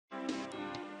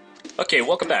Okay,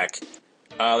 welcome back.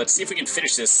 Let's see if we can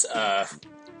finish this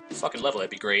fucking level.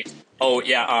 That'd be great. Oh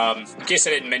yeah. In case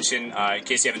I didn't mention, in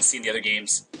case you haven't seen the other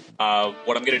games,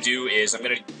 what I'm gonna do is I'm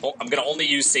gonna only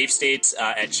use save states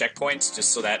at checkpoints,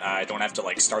 just so that I don't have to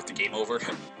like start the game over.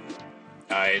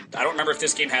 I don't remember if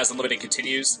this game has unlimited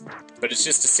continues, but it's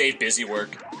just to save busy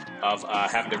work of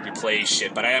having to replay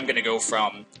shit. But I am gonna go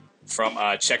from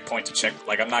checkpoint to check.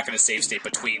 Like I'm not gonna save state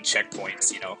between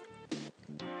checkpoints, you know.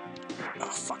 Oh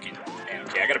fucking man!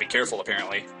 Okay, I gotta be careful.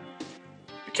 Apparently,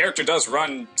 the character does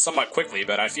run somewhat quickly,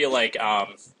 but I feel like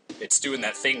it's doing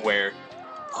that thing where,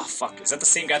 oh fuck, is that the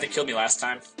same guy that killed me last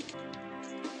time?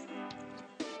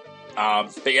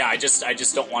 But yeah, I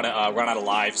just don't want to run out of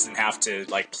lives and have to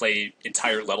like play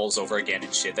entire levels over again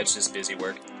and shit. That's just busy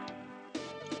work.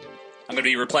 I'm gonna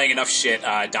be replaying enough shit,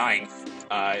 dying,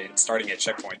 and starting at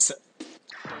checkpoints.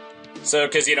 So,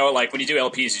 because you know, like when you do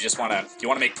LPs, you want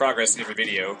to make progress in every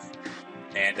video,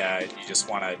 and you just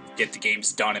want to get the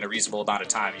games done in a reasonable amount of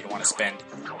time. You don't want to spend,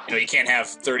 you know, you can't have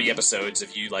 30 episodes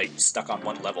of you like stuck on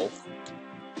one level.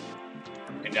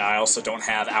 And I also don't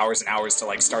have hours and hours to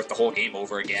like start the whole game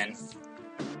over again.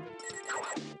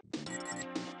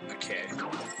 Okay,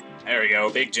 there we go,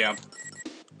 big jump.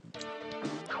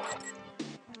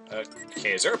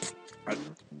 Okay, is there?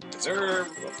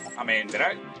 I mean, did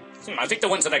I? I think the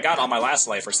ones that I got on my last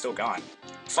life are still gone.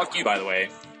 Fuck you, by the way.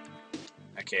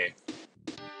 Okay.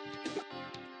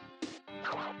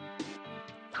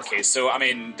 Okay, so, I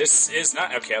mean, this is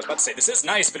not... Okay, I was about to say, this is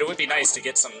nice, but it would be nice to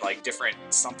get some, like, different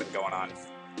something going on. You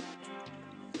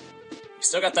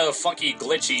still got the funky,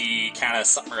 glitchy kind of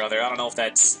something or other. I don't know if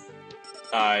that's...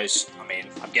 I mean,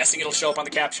 I'm guessing it'll show up on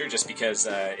the capture just because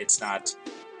it's not...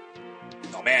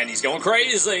 Oh, man, he's going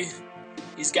crazy!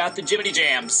 He's got the Jiminy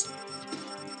Jams.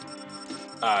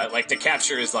 Like, the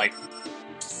capture is, like...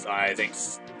 I think...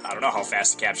 I don't know how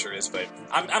fast the capture is, but...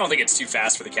 I don't think it's too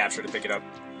fast for the capture to pick it up.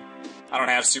 I don't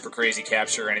have super crazy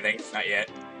capture or anything. Not yet.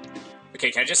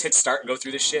 Okay, can I just hit start and go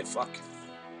through this shit? Fuck.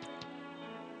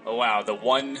 Oh wow, the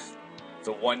one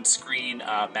screen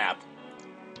map.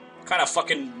 What kind of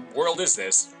fucking world is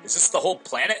this? Is this the whole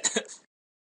planet?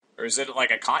 Or is it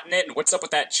like a continent? And what's up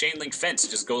with that chain link fence? It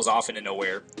just goes off into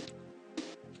nowhere.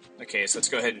 Okay, so let's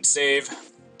go ahead and save.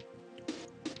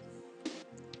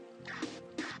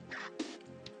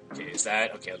 Okay, is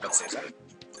that... Okay, I was about to say, is that...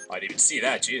 Oh, I didn't even see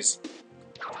that, jeez.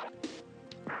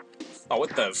 Oh,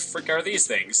 what the frick are these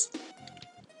things?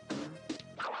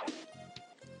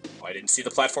 Oh, I didn't see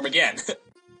the platform again. I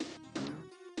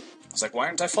was like, why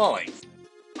aren't I falling?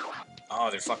 Oh,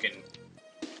 they're fucking...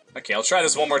 Okay, I'll try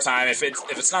this one more time. If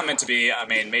it's not meant to be, I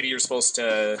mean, maybe you're supposed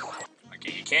to...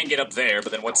 Okay, you can get up there,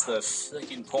 but then what's the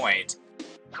freaking point?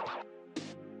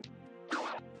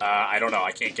 I don't know.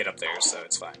 I can't get up there, so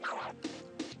it's fine.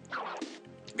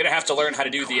 I'm gonna have to learn how to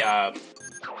do the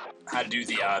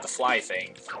fly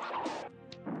thing.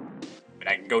 I mean,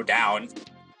 I can go down.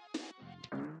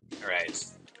 Alright.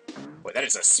 Boy, that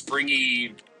is a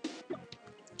springy...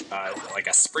 like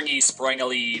a springy,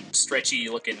 springly,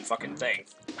 stretchy-looking fucking thing.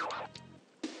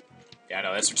 Yeah, I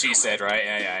know, that's what she said, right?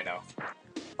 Yeah, I know.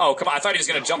 Oh, come on, I thought he was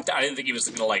gonna jump down. I didn't think he was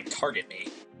gonna, like, target me.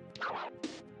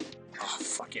 Oh,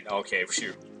 fucking... Okay,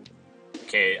 shoot.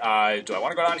 Okay, do I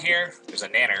want to go down here? There's a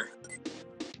nanner.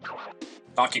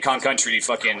 Donkey Kong Country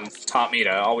fucking taught me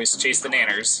to always chase the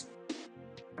nanners.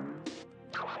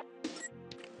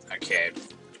 Okay.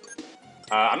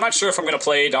 I'm not sure if I'm going to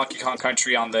play Donkey Kong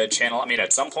Country on the channel. I mean,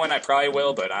 at some point I probably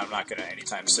will, but I'm not going to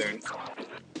anytime soon.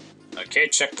 Okay,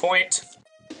 checkpoint.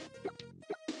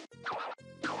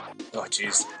 Oh,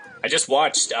 jeez. I just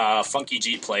watched Funky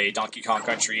G play Donkey Kong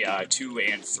Country 2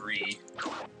 and 3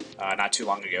 not too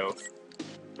long ago.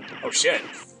 Oh, shit.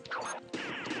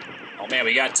 Oh, man,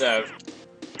 we got...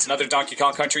 it's another Donkey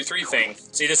Kong Country 3 thing.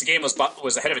 See, this game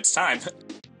was ahead of its time.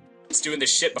 It's doing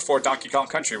this shit before Donkey Kong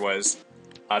Country was.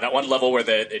 That one level where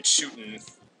it's shooting...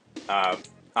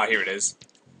 here it is.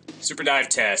 Super dive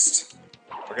test.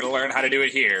 We're gonna learn how to do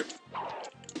it here.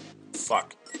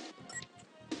 Fuck.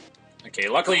 Okay,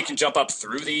 luckily you can jump up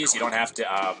through these. You don't have to,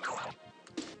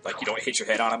 like, you don't hit your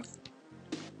head on them.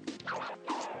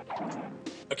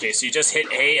 Okay, so you just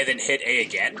hit A and then hit A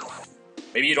again?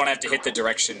 Maybe you don't have to hit the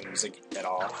directions at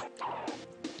all.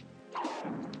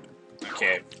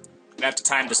 Okay. I'm gonna have to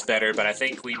time this better, but I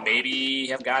think we maybe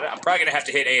have got it. I'm probably gonna have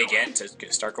to hit A again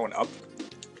to start going up.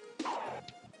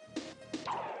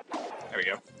 There we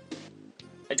go.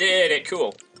 I did it!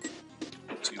 Cool.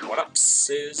 2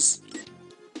 1-ups.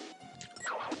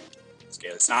 Okay,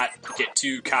 let's not get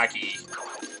too cocky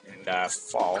and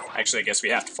fall. Actually, I guess we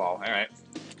have to fall. Alright.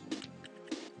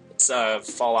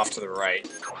 Let's fall off to the right.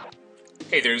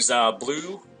 Hey, there's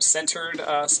blue centered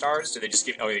stars. Do they just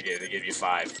give? Oh, they give you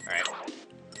 5. All right.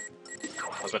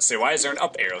 I was about to say, why is there an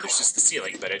up arrow? There's just the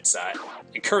ceiling, but it's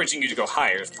encouraging you to go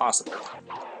higher if possible.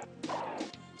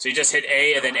 So you just hit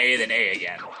A and then A and then A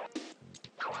again.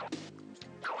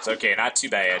 It's okay, not too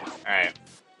bad. All right.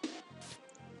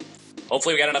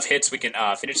 Hopefully we got enough hits we can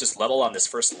finish this level on this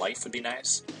first life would be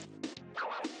nice.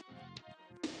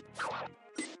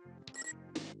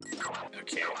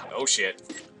 Okay. Oh shit.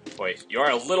 Boy, you are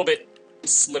a little bit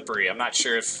slippery. I'm not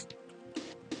sure if...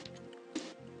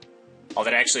 Oh,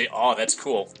 that actually... Oh, that's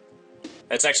cool.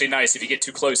 That's actually nice. If you get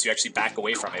too close, you actually back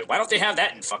away from it. Why don't they have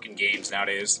that in fucking games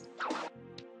nowadays?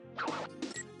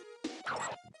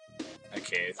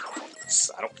 Okay.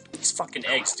 These fucking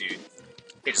eggs, dude.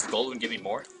 Hey, does the gold one give me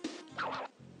more?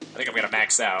 I think I'm gonna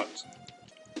max out.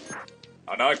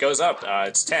 Oh no, it goes up.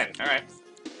 It's 10. Alright.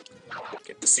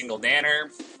 Get the single nanner.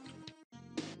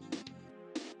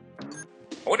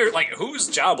 I wonder, like, whose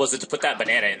job was it to put that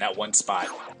banana in that one spot?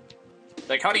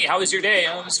 Like, honey, how was your day?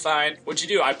 Oh, it was fine. What'd you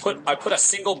do? I put a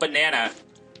single banana,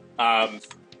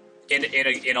 in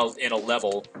a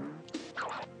level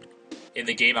in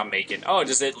the game I'm making. Oh,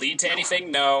 does it lead to anything?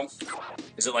 No.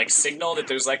 Is it like signal that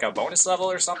there's like a bonus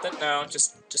level or something? No,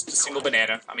 just a single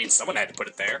banana. I mean, someone had to put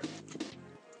it there.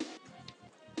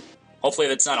 Hopefully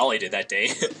that's not all he did that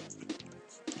day.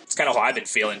 It's kind of how I've been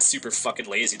feeling, super fucking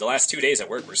lazy. The last 2 days at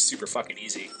work were super fucking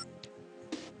easy.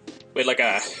 We had like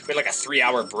a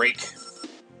 3-hour break.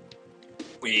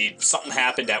 Something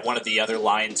happened at one of the other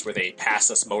lines where they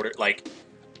pass us motor, like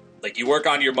you work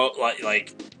on your the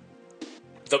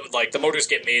motors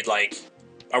get made, like,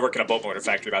 I work in a boat motor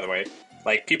factory, by the way.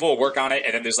 Like, people will work on it,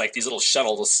 and then there's like these little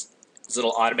shuttles, these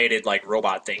little automated like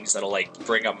robot things that'll like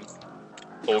bring them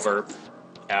over.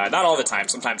 Not all the time.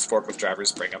 Sometimes forklift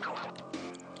drivers bring them.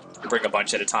 Bring a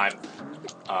bunch at a time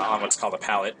on what's called a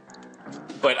pallet.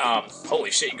 But, holy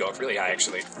shit, you go up really high,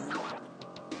 actually.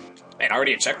 Man,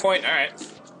 already a checkpoint? Alright.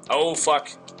 Oh,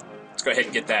 fuck. Let's go ahead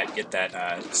and get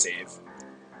that save.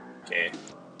 Okay.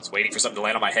 Just waiting for something to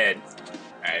land on my head.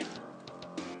 Alright.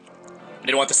 I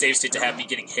didn't want the save state to have me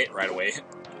getting hit right away.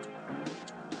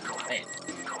 Man.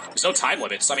 There's no time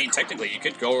limit, so I mean, technically, you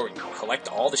could go and collect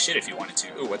all the shit if you wanted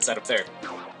to. Ooh, what's that up there?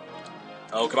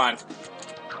 Oh, come on.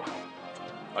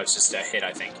 Oh, it's just a hit,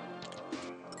 I think.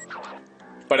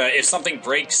 But if something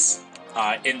breaks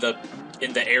in the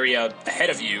area ahead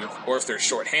of you, or if they're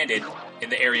short-handed in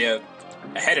the area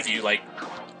ahead of you, like,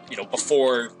 you know,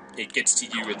 before it gets to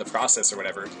you in the process or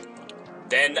whatever,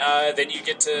 then you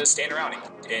get to stand around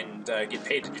and get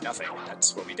paid to do nothing.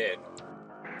 That's what we did.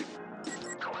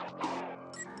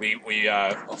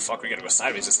 Oh fuck, we gotta go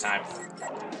sideways this time.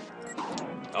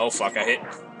 Oh fuck, I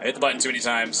hit the button too many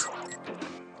times.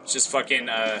 Just fucking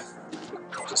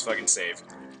save.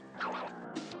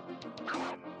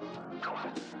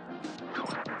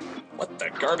 What the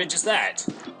garbage is that?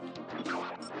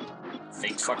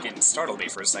 Thing fucking startled me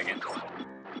for a second.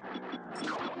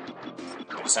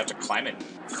 I just have to climb and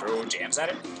throw jams at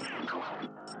it?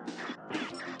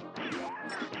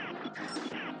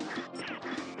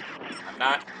 I'm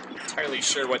not entirely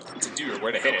sure what to do or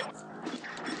where to hit it.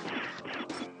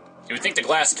 You would think the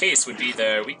glass case would be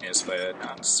the weakness, but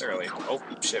not necessarily. Oh,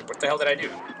 shit, what the hell did I do?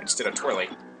 I just did a twirly.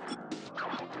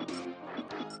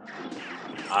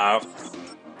 I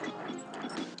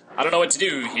don't know what to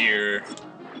do here.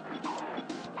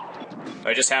 Do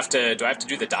I have to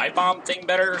do the dive bomb thing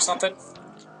better or something?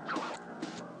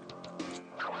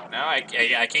 No, I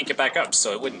can't get back up,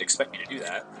 so it wouldn't expect me to do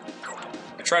that.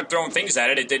 I tried throwing things at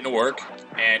it, it didn't work,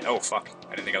 and oh fuck,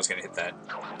 I didn't think I was gonna hit that.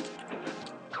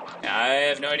 I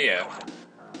have no idea.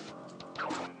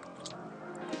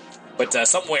 But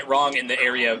something went wrong in the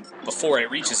area before it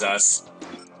reaches us.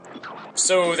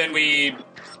 So then we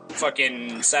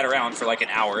fucking sat around for like an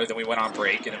hour, then we went on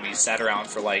break, and then we sat around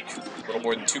for like a little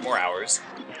more than 2 more hours.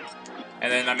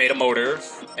 And then I made a motor,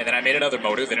 and then I made another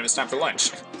motor, then it was time for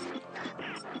lunch.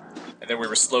 And then we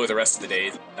were slow the rest of the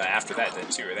day after that then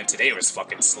too. And then today was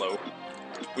fucking slow.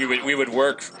 We would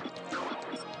work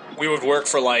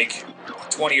for like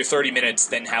 20 or 30 minutes,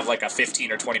 then have like a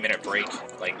 15 or 20 minute break,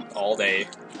 like all day.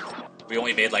 We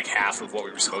only made like half of what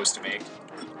we were supposed to make.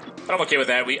 But I'm okay with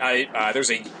that.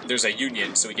 There's a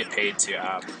union, so we get paid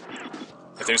to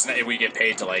if we get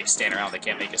paid to like stand around. They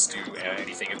can't make us do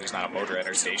anything if there's not a motor at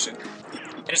our station.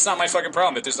 And it's not my fucking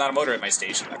problem if there's not a motor at my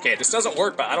station. Okay, this doesn't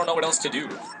work, but I don't know what else to do.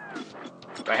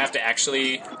 Do I have to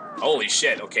actually... Holy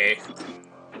shit, okay.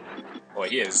 Boy,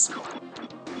 he is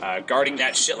guarding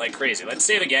that shit like crazy. Let's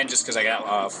save again, just because I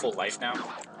got full life now.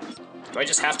 Do I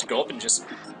just have to go up and just...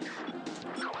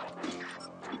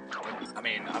 I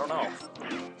mean, I don't know.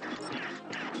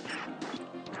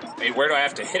 I mean, where do I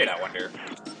have to hit it, I wonder?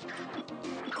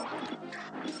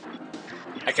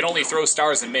 I can only throw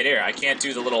stars in midair. I can't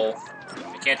do the little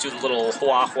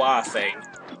hua hua thing.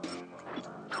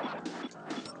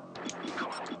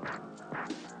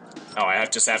 Oh, I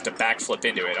just have to backflip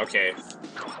into it. Okay.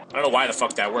 I don't know why the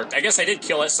fuck that worked. I guess I did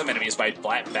kill some enemies by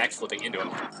backflipping into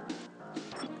them.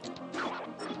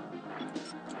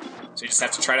 So you just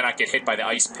have to try to not get hit by the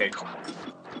ice pick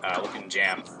looking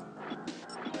jam.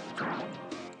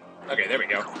 Okay, there we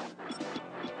go.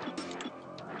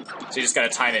 So you just gotta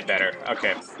time it better.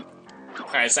 Okay.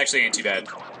 Alright, it's actually ain't too bad.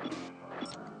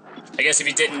 I guess if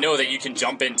you didn't know that you can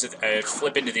jump into,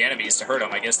 flip into the enemies to hurt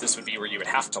them, I guess this would be where you would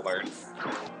have to learn.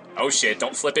 Oh shit,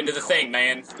 don't flip into the thing,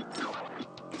 man.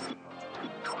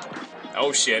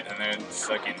 Oh shit, and then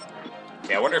fucking...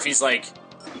 Okay, I wonder if he's, like,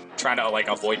 trying to, like,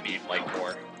 avoid me, like,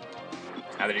 more.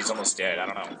 Now that he's almost dead, I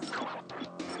don't know.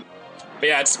 But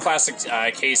yeah, it's a classic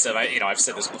case of, you know, I've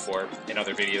said this before in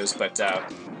other videos, but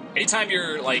anytime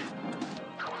you're, like,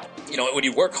 you know, when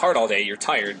you work hard all day, you're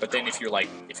tired, but then if you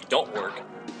don't work,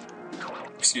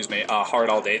 excuse me, hard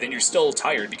all day, then you're still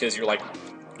tired because you're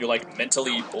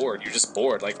mentally bored. You're just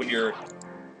bored. Like when you're...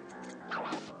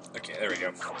 Okay, there we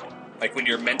go. Like when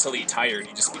you're mentally tired,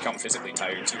 you just become physically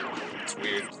tired too. It's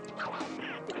weird.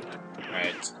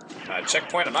 Alright.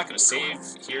 Checkpoint. I'm not going to save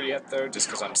here yet though, just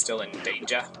because I'm still in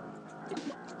danger.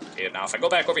 Okay, now if I go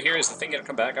back over here, is the thing going to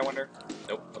come back, I wonder?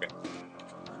 Nope. Okay.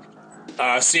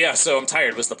 So yeah, so I'm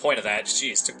tired was the point of that.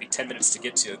 Jeez, took me 10 minutes to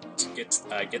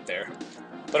get there.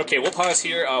 But okay, we'll pause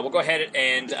here. We'll go ahead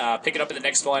and pick it up in the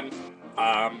next one.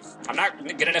 I'm not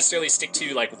gonna necessarily stick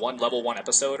to like one level, one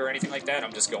episode or anything like that.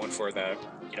 I'm just going for the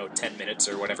 10 minutes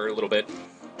or whatever, a little bit,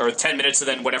 or 10 minutes, and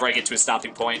then whenever I get to a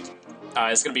stopping point,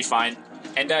 it's gonna be fine.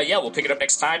 And yeah, we'll pick it up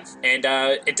next time. And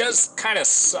it does kind of.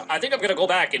 I think I'm gonna go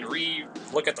back and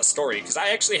re-look at the story because I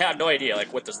actually have no idea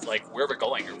like where we're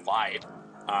going or why.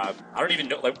 I don't even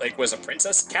know, like, was a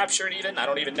princess captured even? I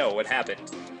don't even know what happened.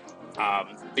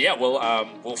 But yeah,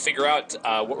 we'll figure out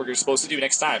what we're supposed to do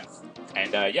next time.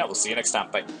 And yeah, we'll see you next time.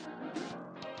 Bye.